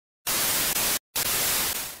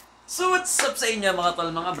So what's up sa inyo mga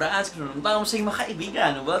tol, mga brats, kung tama sa mga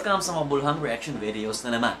kaibigan, welcome sa mga bulhang reaction videos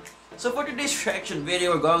na naman. So for today's reaction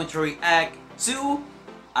video, we're going to react to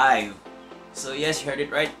IVE. So yes, you heard it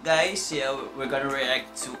right guys, yeah, we're gonna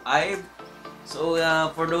react to IVE. So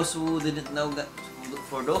for those who didn't know,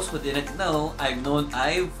 I've known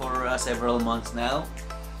IVE for several months now.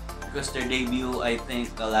 Because their debut, I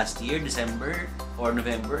think last year, December or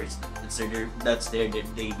November, that's their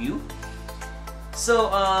debut.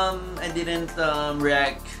 So I didn't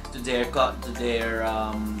react to their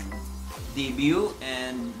debut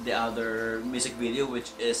and the other music video,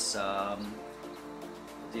 which is what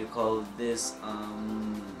do you call this?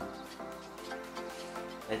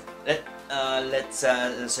 Let's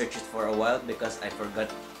search it for a while because I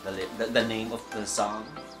forgot the name of the song.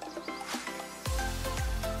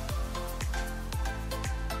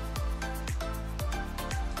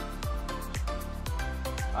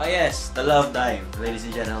 Oh yes, the Love Dive, ladies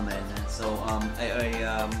and gentlemen. So I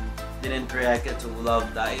didn't react to Love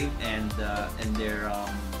Dive and their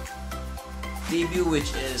debut, which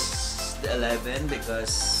is the 11,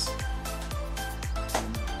 because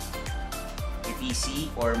my PC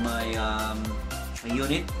or my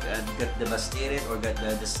unit got devastated or got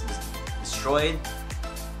destroyed.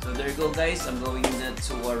 So there you go, guys. I'm going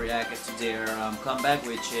to react to their comeback,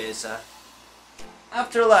 which is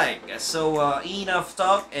Afterlife. So enough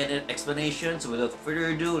talk and explanation, so without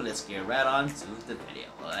further ado, let's get right on to the video.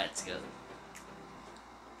 Let's go.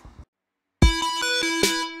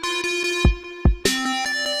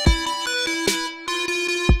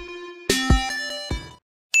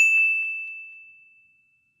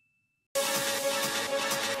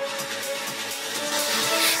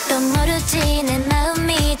 또 모르지 내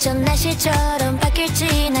마음이 전 날씨처럼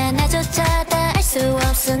바뀔지 난 나조차 다 알 수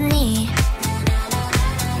없으니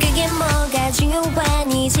그게 뭐가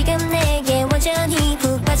중요하니 지금 내게 완전히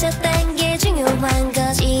푹 빠졌단 게 중요한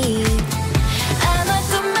거지. 아마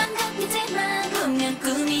꿈만 같겠지만 분명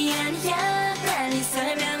꿈이 아니야. 달리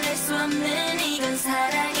설명할 수 없는 이건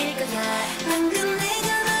사랑일 거야. 방금 내가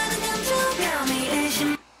말한 감정감이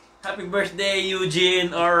의심. Happy birthday,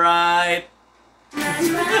 Eugene. Alright.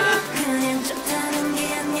 마지막 그냥 좋다는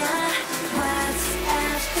게 아니야. What's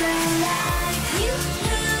after life? You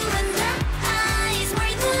and I is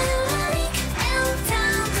more than like L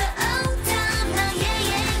town to O town. Now yeah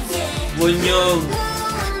yeah yeah. Bunyog. You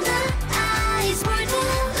and I is more than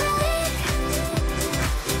like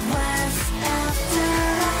what's after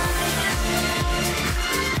life?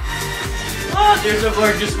 Oh, there's a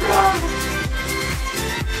gorgeous girl.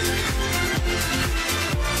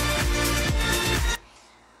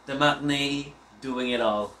 The Maknae doing it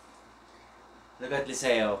all. Look at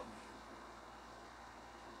Liceo.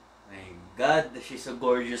 My God, she's so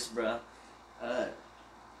gorgeous, bruh.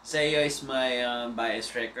 Seo is my bias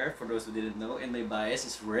tracker, for those who didn't know, and my bias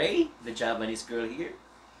is Ray, the Japanese girl here.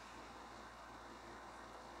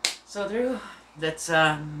 So there, let's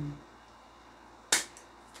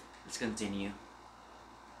continue.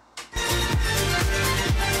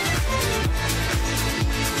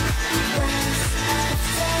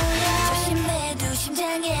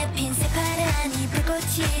 심장에 핀 새파란 이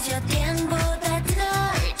불꽃이 저 태양보다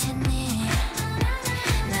뜨거울 테니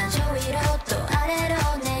난 저 위로 또 아래로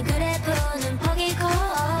내 그래프는 포기고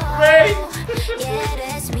Yeah,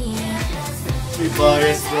 that's me. We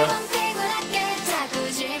bias, bro.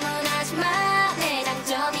 자꾸 질문하지 마. 내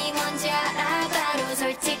장점이 뭔지 알아. 바로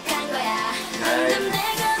솔직한 거야. 방금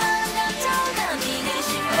내가 말한 감정감이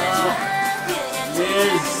의심하지 마. 그냥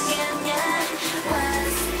Yes.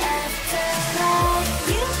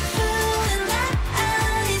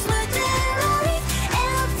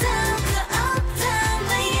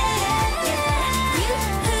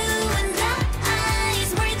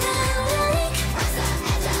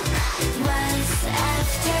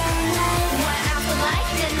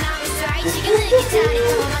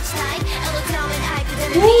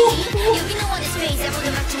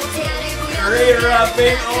 Ray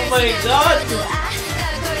rapping, oh my God!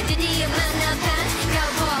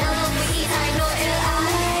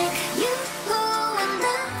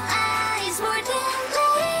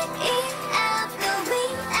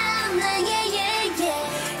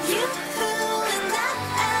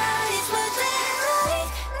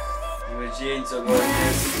 Eugene, so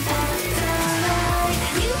gorgeous.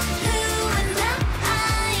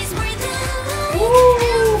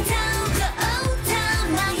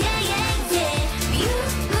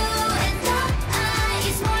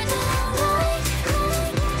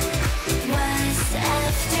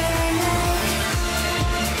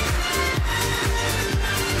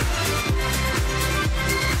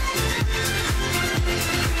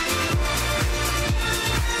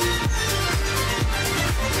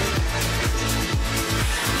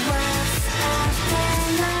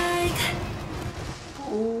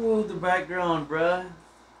 background, bruh.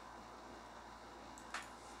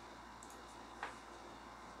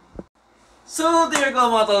 So there you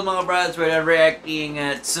go, mga brads. We're reacting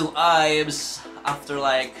to Ives after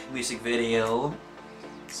like music video.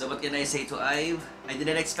 So what can I say to Ive? I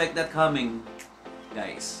didn't expect that coming,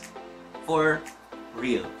 guys. For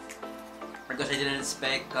real. Because I didn't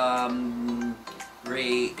expect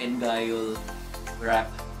Ray and Gael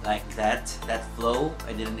rap like that. That flow.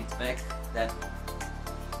 I didn't expect that.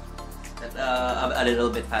 A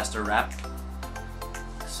little bit faster rap.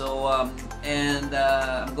 So I'm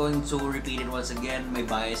going to repeat it once again. My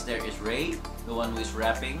bias there is Ray, the one who is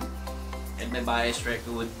rapping, and my bias track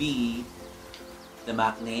would be the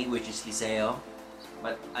Maknae, which is Liceo,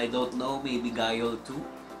 but I don't know, maybe Gael too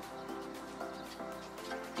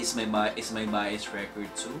is my bias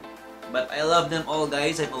record too. But I love them all,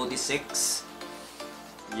 guys. I'm OT6.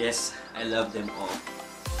 Yes, I love them all.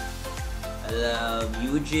 I love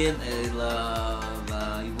Eugene, I love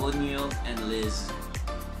Yvonne and Liz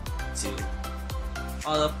too.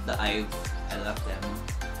 All of the Ive, I love them.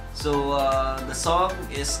 So the song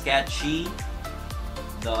is catchy.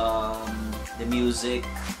 The music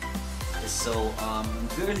is so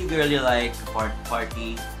girly like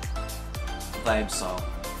party vibe song.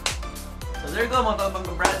 So there you go, mga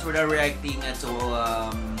brads. We're now reacting to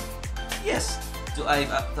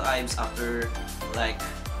Ives after like.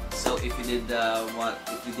 So if you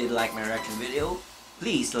did like my reaction video,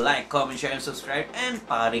 please like, comment, share, and subscribe, and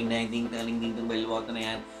paring na yung ding bell button na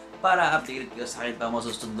yan para updated kayo sa akin pa mga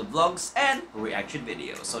susunod na vlogs and reaction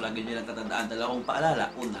videos. So lagi nyo lang tatandaan, dalawang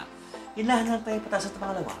paalala. Una, kailangan tayo pataas at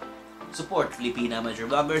pangalawa, support Filipina amateur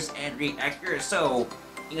vloggers and reactors. So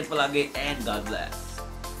ingat palagi and God bless.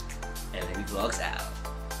 And let me vlogs out.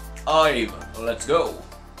 Ive, let's go!